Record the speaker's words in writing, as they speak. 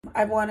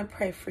I want to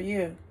pray for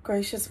you.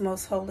 Gracious,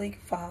 most holy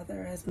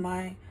Father, as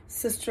my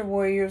sister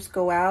warriors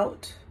go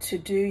out to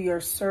do your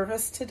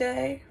service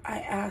today, I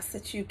ask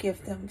that you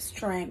give them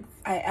strength.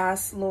 I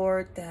ask,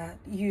 Lord, that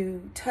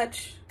you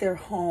touch their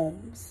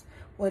homes.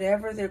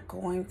 Whatever they're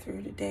going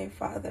through today,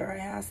 Father, I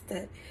ask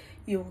that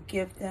you will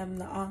give them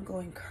the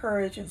ongoing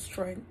courage and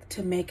strength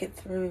to make it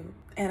through.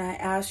 And I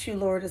ask you,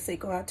 Lord, as they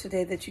go out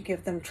today, that you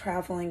give them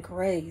traveling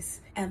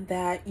grace and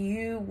that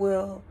you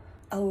will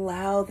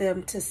allow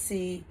them to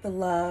see the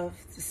love,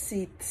 to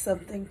see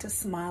something to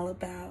smile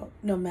about,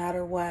 no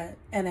matter what.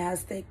 And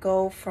as they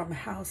go from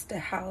house to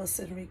house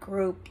and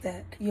regroup,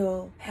 that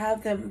you'll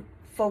have them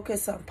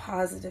focus on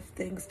positive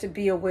things, to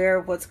be aware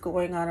of what's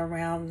going on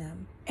around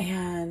them,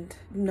 and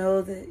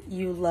know that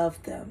you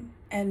love them,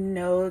 and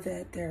know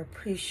that they're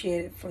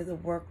appreciated for the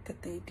work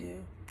that they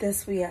do.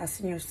 This we ask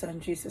in your Son,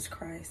 Jesus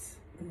Christ's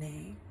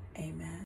name. Amen.